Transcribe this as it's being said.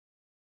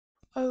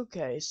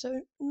Okay, so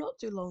not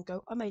too long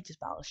ago I made this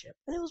battleship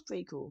and it was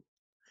pretty cool.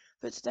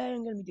 But today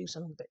I'm going to be doing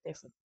something a bit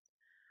different.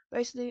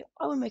 Basically,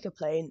 I will make a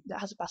plane that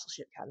has a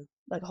battleship cannon,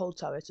 like a whole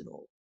turret and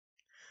all.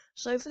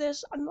 So for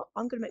this, I'm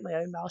going to make my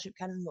own battleship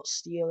cannon, not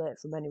steal it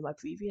from any of my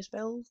previous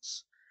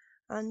builds.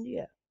 And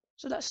yeah,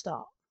 so let's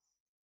start.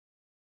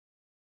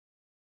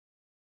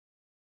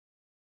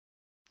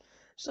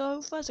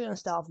 So first we're going to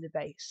start off with the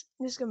base.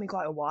 This is going to be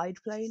quite a wide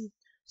plane,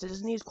 so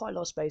this needs quite a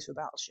lot of space for a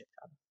battleship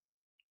cannon.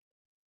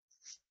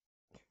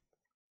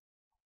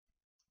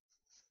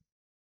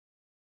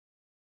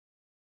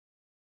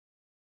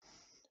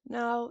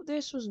 Now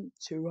this wasn't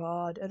too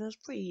hard and it was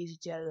pretty easy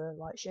to get the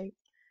right shape.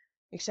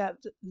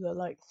 Except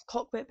the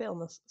cockpit bit on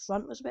the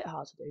front was a bit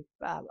hard to do,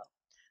 but well.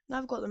 Now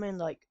I've got the main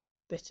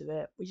bit of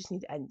it, we just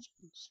need the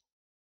engines.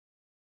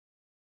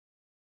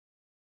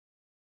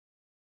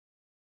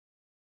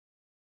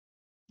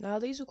 Now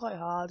these were quite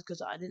hard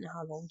because I didn't know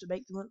how long to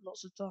make them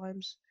lots of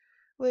times,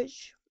 but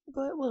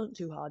it wasn't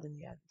too hard in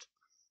the end.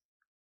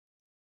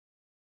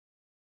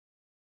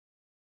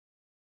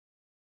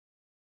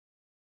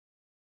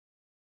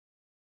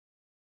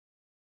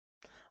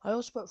 I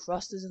also put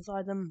thrusters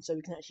inside them so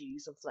we can actually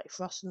use them for like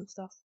thrust and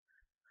stuff,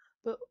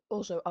 but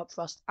also up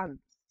thrust and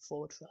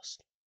forward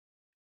thrust.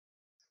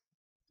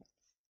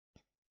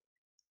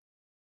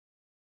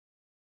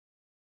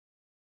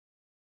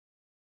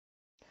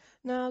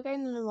 Now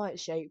getting them the right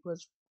shape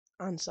was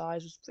and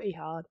size was pretty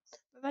hard,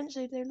 but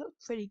eventually they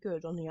looked pretty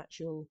good on the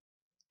actual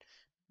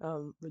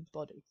with the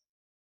body.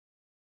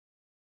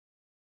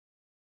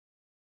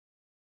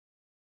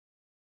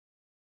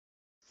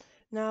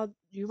 Now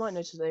you might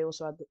notice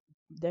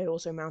they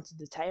also mounted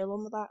the tail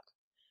on the back,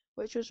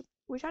 which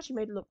actually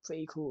made it look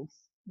pretty cool.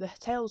 The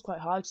tail was quite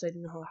hard because they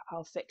didn't know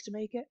how thick to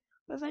make it,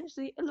 but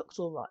eventually it looks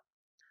alright.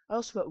 I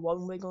also put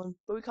one wing on,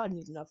 but we kind of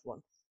need another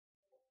one.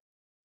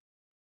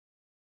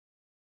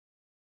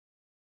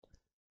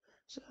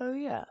 So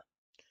yeah,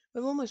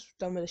 we're almost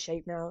done with the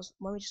shape now.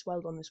 When we just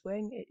weld on this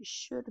wing, it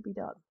should be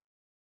done.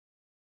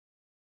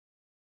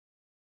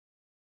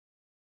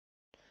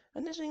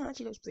 And this thing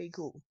actually looks pretty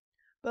cool.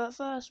 But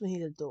first we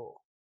need a door.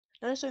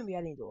 Now this won't be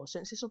any door,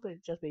 since this will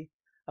just be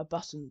a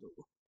button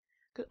door.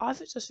 Because I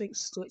just think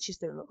switches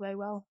don't look very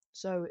well,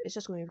 so it's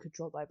just going to be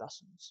controlled by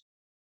buttons.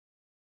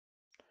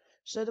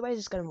 So the way this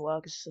is going to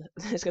work is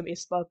there's going to be a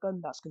spark gun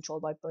that's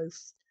controlled by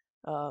both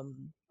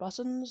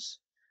buttons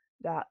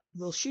that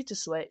will shoot a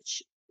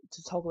switch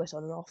to toggle it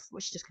on and off,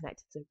 which is just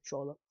connected to the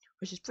controller,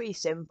 which is pretty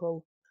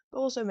simple, but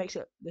also makes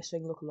this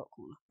thing look a lot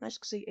cooler. As you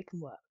can see, it can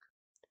work.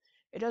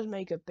 It does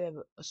make a bit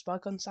of a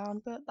spark gun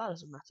sound, but that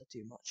doesn't matter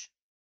too much.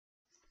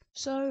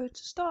 So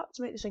to start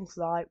to make this thing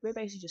fly, we're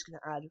basically just going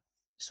to add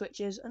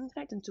switches and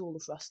connect them to all the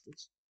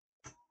thrusters.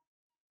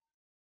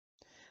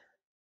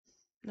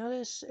 Now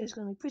this is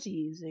going to be pretty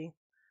easy,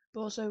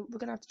 but also we're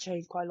going to have to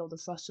change quite a lot of the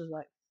thrusters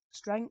like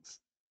strength,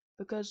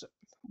 because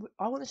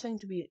I want this thing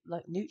to be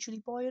like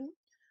neutrally buoyant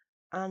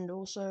and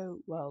also,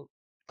 well,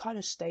 kind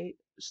of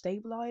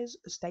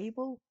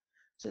stable.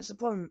 Since the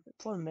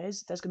problem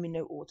is there's going to be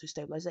no auto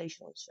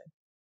stabilization on this thing.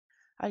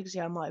 As you can see,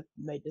 I might have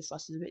made the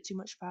thrusters a bit too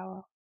much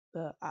power,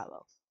 but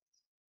well.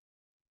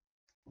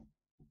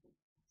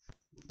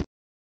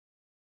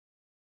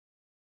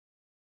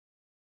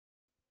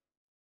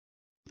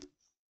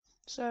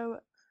 So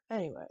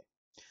anyway,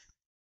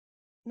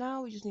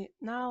 now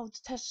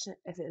to test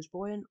if it is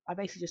buoyant. I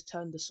basically just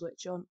turned the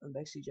switch on and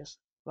basically just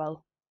let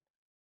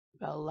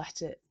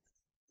it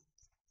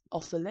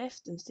off the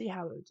lift and see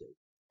how it would do.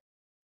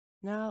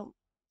 Now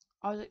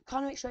I was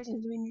kind of expecting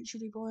it to be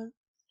neutrally buoyant,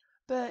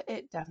 but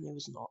it definitely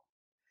was not.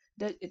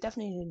 It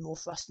definitely needed more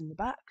thrust in the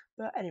back,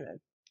 but anyway,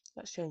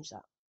 let's change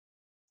that.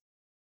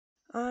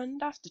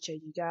 And after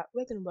changing that,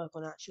 we're going to work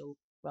on actual,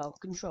 well,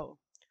 control.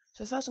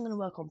 So first I'm going to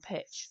work on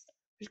pitch,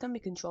 which is going to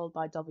be controlled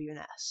by W and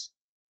S.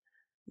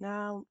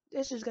 Now,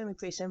 this is going to be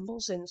pretty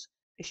simple since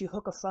if you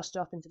hook a thruster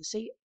up into the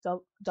seat,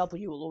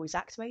 W will always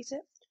activate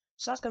it.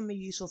 So that's going to be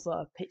useful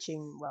for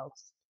pitching, well,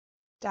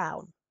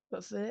 down.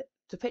 But to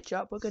pitch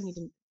up, we're going to need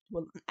an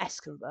S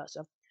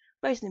converter.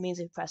 Basically means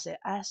if you press it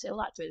S,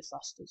 it'll activate the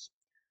thrusters,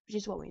 which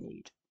is what we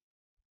need.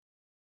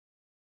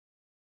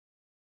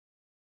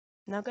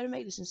 Now I'm going to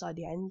make this inside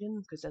the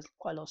engine because there's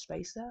quite a lot of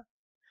space there,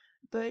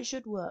 but it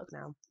should work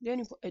now.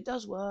 It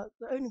does work.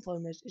 The only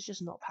problem is it's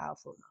just not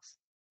powerful enough.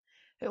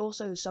 It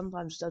also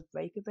sometimes does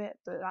break a bit,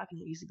 but that can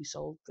easily be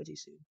solved pretty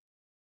soon.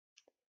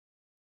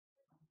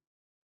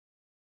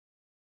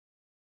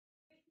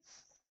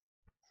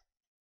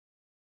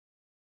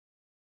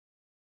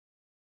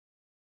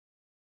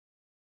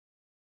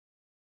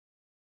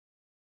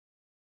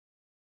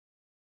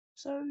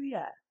 So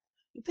yeah,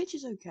 the pitch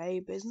is okay,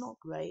 but it's not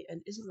great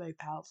and isn't very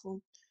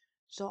powerful.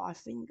 So I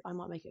think I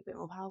might make it a bit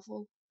more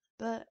powerful.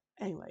 But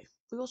anyway,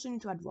 we also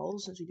need to add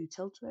rolls since we do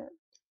tilt to it.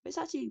 But it's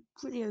actually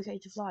pretty okay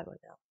to fly right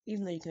now,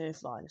 even though you can only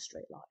fly in a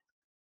straight line.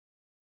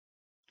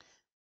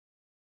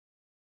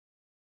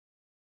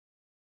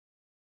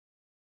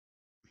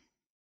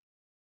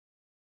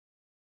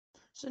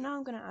 So now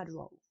I'm going to add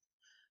roll.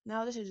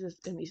 Now this is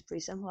just going to be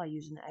pretty simple. I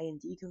use an A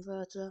and D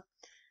converter,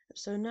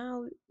 So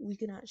now we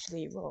can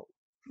actually roll.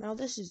 Now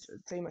this is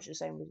pretty much the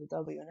same with the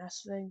W and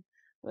S thing,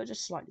 but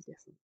just slightly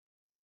different.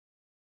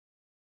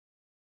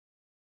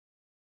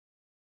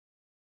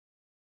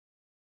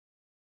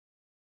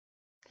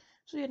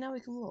 So yeah, now we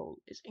can roll.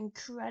 It's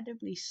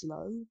incredibly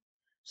slow,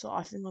 so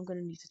I think I'm going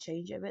to need to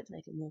change it a bit to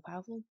make it more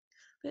powerful,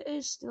 but it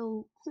is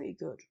still pretty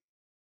good.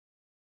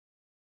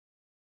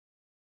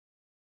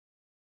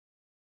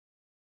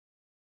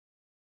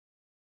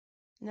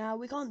 Now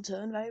we can't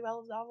turn very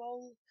well with our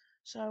roll,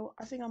 so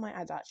I think I might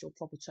add actual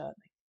proper turning.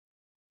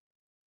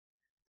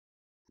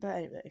 But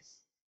anyway,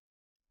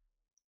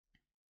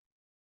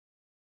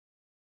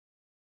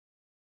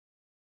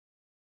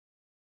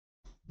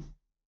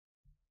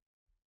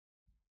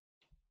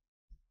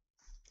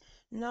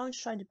 now I'm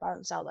just trying to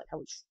balance out like how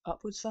much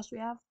upwards thrust we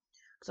have,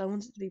 because I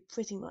want it to be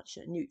pretty much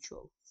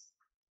neutral.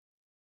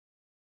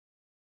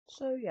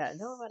 So yeah,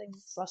 now I'm adding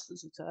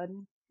thrusters for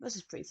turning. This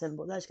is pretty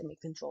simple. They're just going to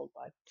be controlled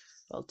by,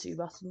 well, two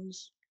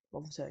buttons,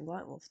 one for turning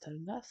right, one for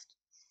turning left.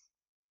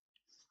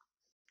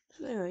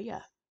 So anyway,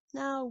 yeah,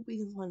 now we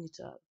can finally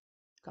turn,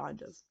 kind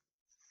of.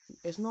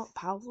 It's not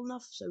powerful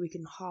enough, so we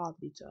can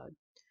hardly turn,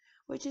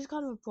 which is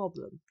kind of a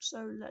problem.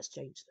 So let's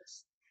change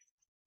this.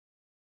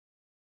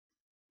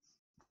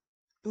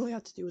 All we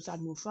have to do is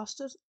add more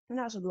thrusters, and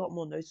that's a lot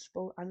more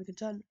noticeable, and we can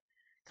turn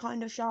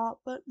kind of sharp,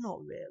 but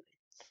not really.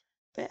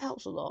 But it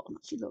helps a lot, and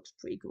actually looks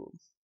pretty cool.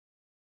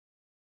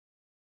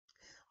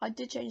 I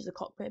did change the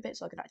cockpit a bit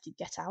so I could actually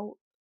get out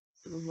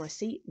of my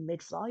seat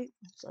mid-flight,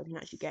 so I can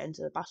actually get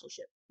into the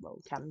battleship, well,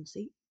 cannon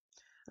seat.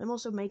 I'm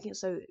also making it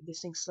so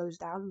this thing slows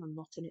down and I'm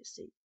not in its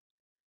seat.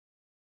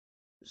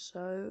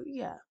 So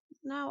yeah,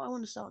 now I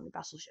want to start on the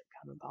battleship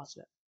cannon part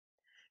of it.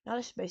 Now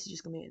this is basically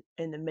just going to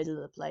be in the middle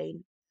of the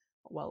plane,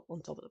 well,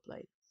 on top of the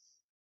plane.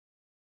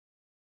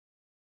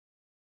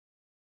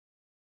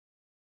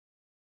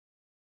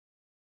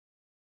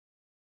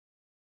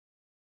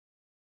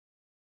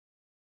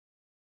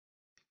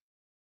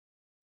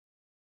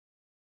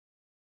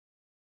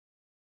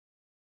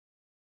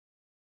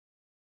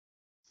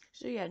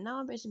 So yeah, now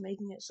I'm basically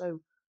making it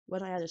so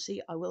when I add a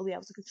seat, I will be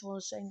able to control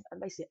this thing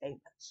and basically aim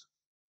it.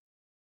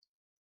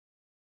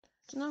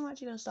 So now I'm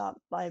actually going to start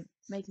by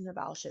making the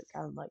battleship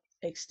cannon like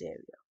exterior.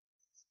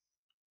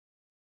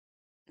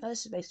 Now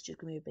this is basically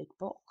just going to be a big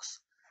box,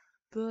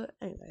 but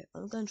anyway,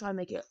 I'm going to try and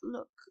make it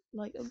look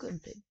like a good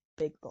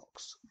big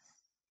box.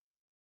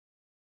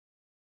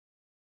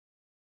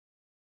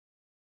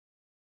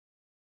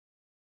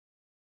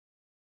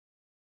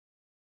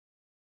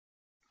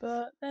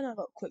 But then I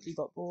quickly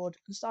got bored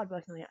and started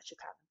working on the actual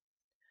cannon.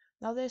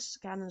 Now this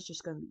cannon is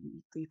just going to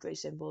be pretty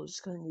simple. It's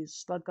just going to use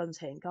spud guns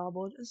hitting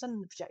cardboard and sending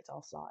the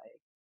projectile flying.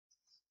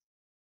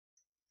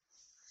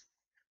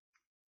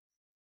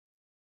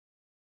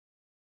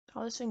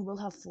 Now this thing will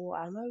have 4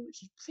 ammo,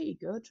 which is pretty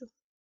good,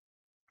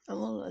 and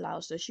will allow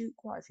us to shoot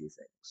quite a few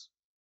things.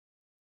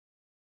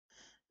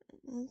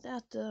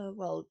 After,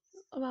 well,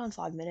 around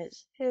 5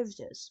 minutes, here it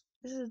is.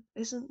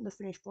 Isn't the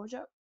finished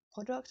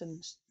product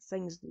and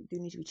things that do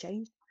need to be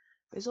changed,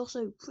 but it's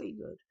also pretty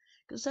good,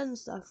 because it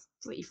sends stuff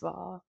pretty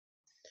far,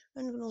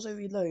 and you can also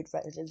reload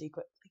relatively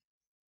quickly.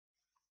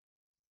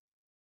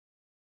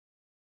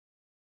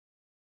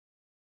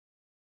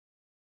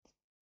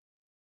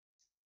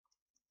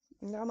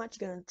 Now I'm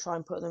actually going to try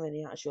and put them in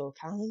the actual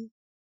cannon.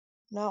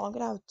 Now I'm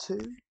going to have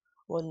 2,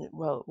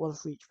 one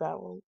for each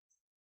barrel.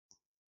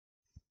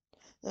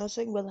 Now I was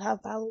thinking we'll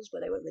have barrels,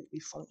 but they won't really be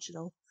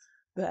functional.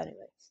 But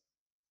anyway.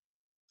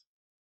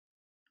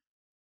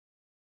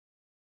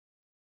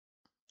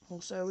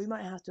 Also, we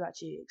might have to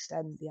actually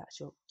extend the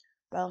actual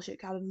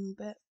battleship cannon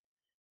a bit.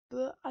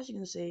 But as you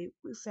can see,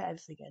 we fit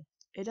everything in.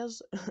 It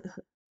does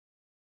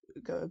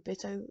go a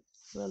bit over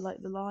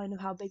like the line of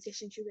how big this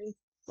thing should be.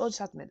 We'll just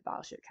have to make the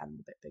battleship cannon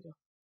a bit bigger.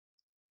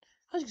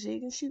 As you can see, you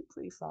can shoot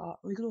pretty far,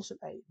 and we can also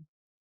aim.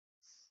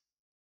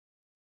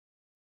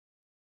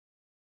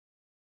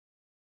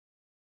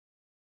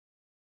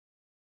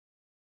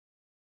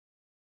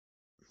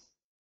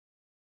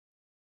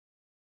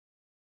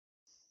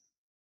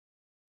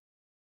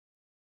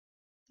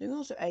 You can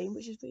also aim,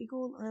 which is pretty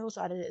cool, and I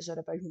also added it so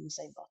they're both on the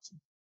same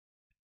button.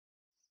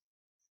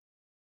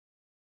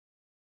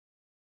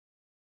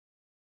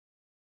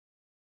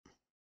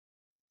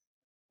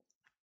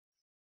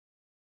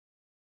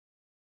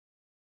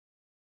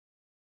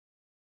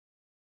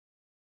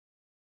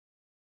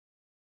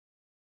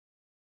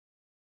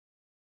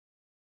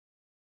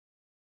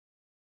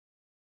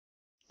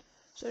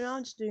 So now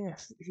I'm just doing a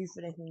few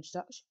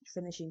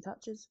finishing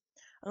touches,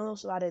 and I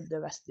also added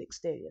the rest of the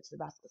exterior to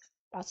the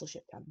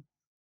battleship cannon.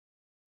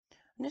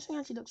 And this thing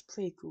actually looks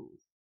pretty cool.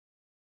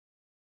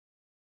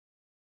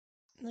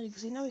 Now you can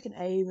see, now we can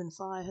aim and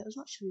fire as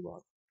much as we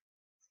want.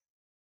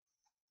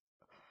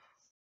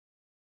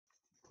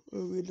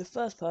 The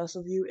first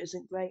person view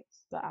isn't great,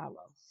 but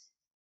well.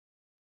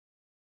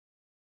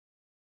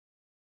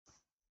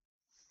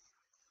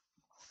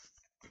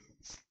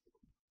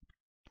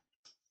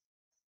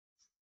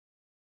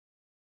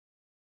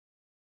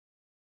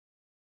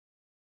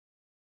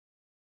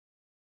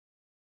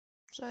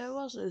 So it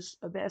was just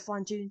a bit of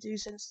fine tuning to do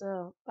since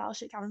the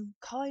battleship cannon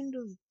kind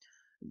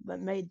of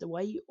made the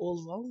weight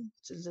all wrong,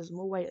 since there's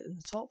more weight at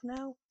the top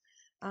now,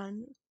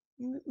 and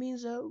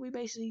means that we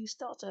basically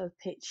start to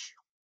pitch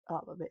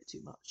up a bit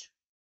too much.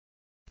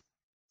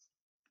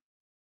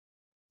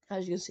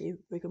 As you can see,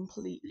 we're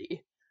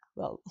completely,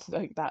 well,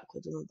 going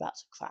backwards and we're about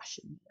to crash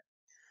in here.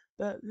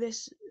 But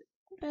this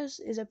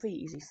is a pretty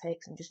easy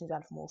fix and just need to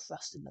add more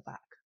thrust in the back.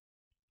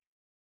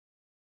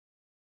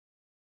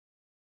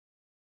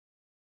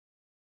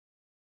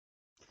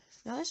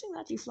 Now this thing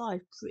actually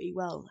flies pretty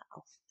well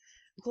now.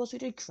 Of course we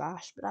did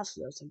crash, but that's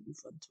relatively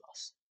fun to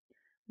us.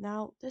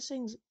 Now this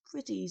thing's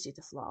pretty easy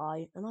to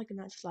fly, and I can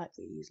actually fly it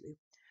pretty easily.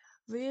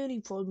 The only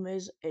problem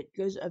is it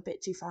goes a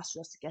bit too fast for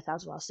us to get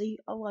out of our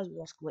seat, otherwise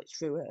we'll just glitch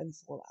through it and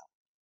fall out.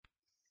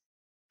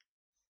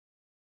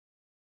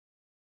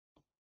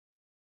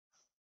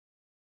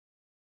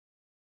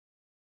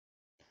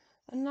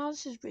 And now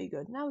this is pretty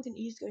good. Now we can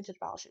easily go into the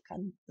battleship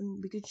cannon,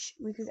 and we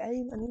could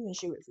aim and even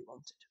shoot if we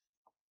wanted.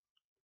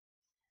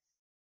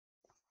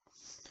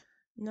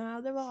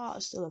 Now there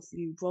are still a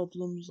few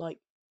problems, like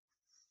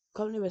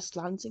currently we're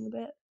slanting a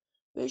bit,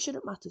 but it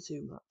shouldn't matter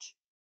too much.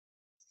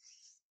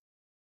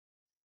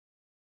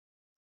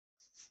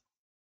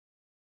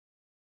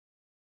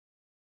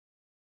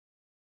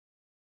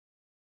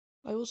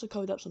 I also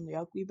covered up some of the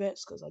ugly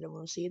bits because I don't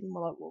want to see them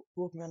while I'm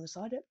walking around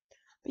inside it.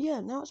 But yeah,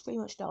 now it's pretty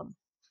much done.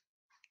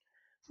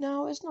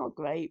 Now it's not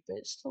great, but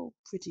it's still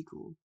pretty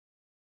cool.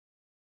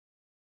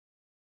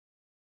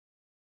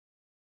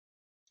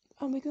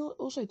 And we can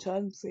also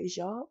turn pretty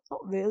sharp,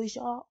 not really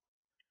sharp,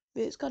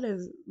 but it's kind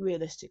of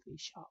realistically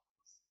sharp.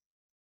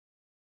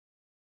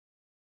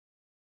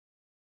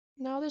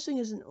 Now this thing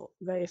isn't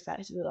very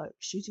effective at like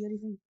shooting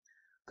anything,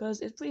 because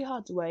it's pretty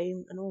hard to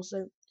aim, and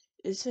also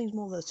this thing's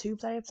more of a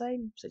two-player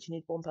plane, so you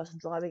need one person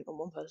driving and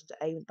one person to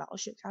aim the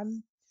battleship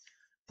cannon.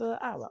 But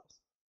well.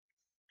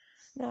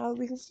 Now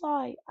we can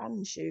fly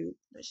and shoot,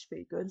 which is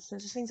pretty good,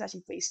 since this thing's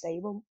actually pretty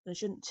stable and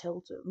shouldn't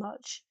tilt it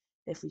much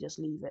if we just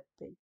leave it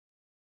be.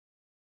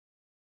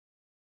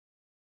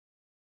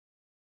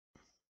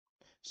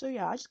 So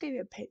yeah, I just gave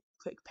it a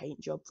quick paint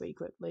job pretty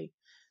quickly,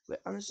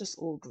 and it's just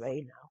all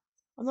grey now.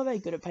 I'm not very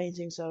good at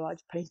painting, so I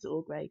just painted it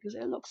all grey because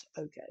it looks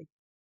okay.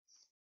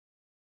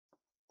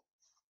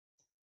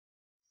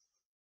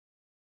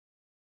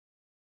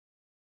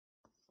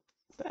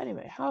 But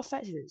anyway, how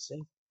effective is this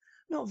thing?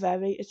 Not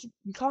very.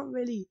 You can't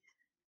really.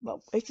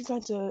 Well, if you're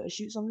trying to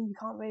shoot something, you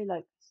can't really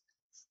like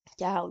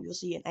get out. You'll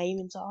see an aim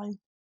in time,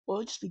 or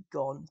it'll just be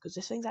gone because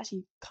this thing's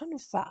actually kind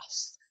of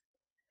fast.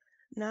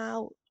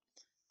 Now,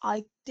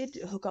 I did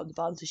hook up the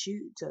button to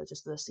shoot to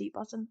just the seat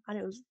button, and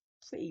it was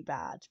pretty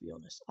bad to be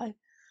honest.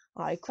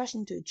 I crashed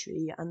into a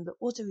tree, and the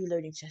auto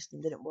reloading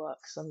system didn't work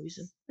for some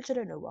reason, which I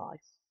don't know why.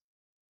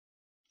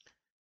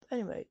 But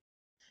anyway,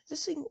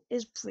 this thing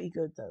is pretty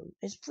good though.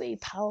 It's pretty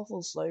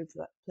powerful, slow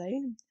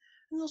plane,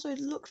 and also it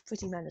looks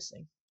pretty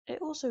menacing.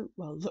 It also,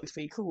 well, looks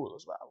pretty cool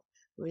as well,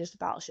 with just a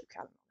battleship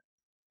cannon.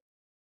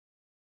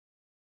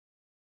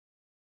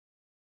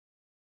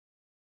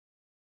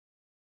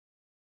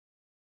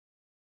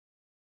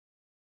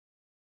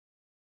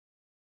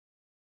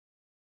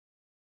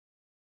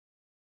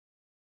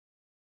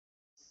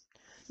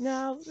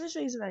 Now, this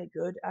thing isn't very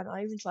good, and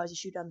I even tried to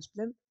shoot down the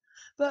blimp,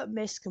 but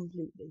missed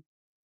completely.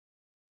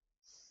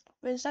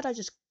 But instead I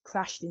just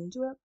crashed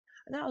into it,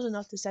 and that was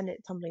enough to send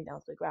it tumbling down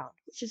to the ground,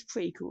 which is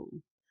pretty cool.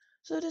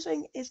 So this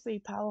thing is pretty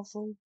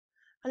powerful,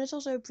 and it's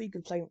also a pretty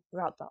good plane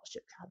without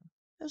battleship cannon.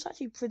 It was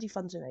actually pretty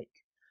fun to make.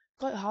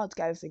 Quite hard to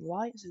get everything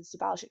right, since the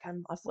battleship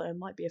cannon I thought there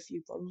might be a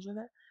few problems with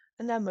it,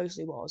 and there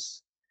mostly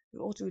was. The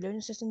auto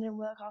reloading system didn't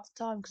work half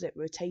the time because it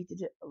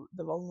rotated it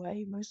the wrong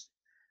way most,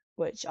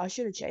 which I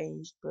should have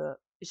changed, but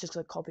it's just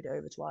because I copied it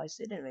over twice.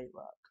 It didn't really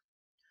work.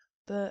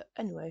 But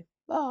anyway,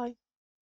 bye.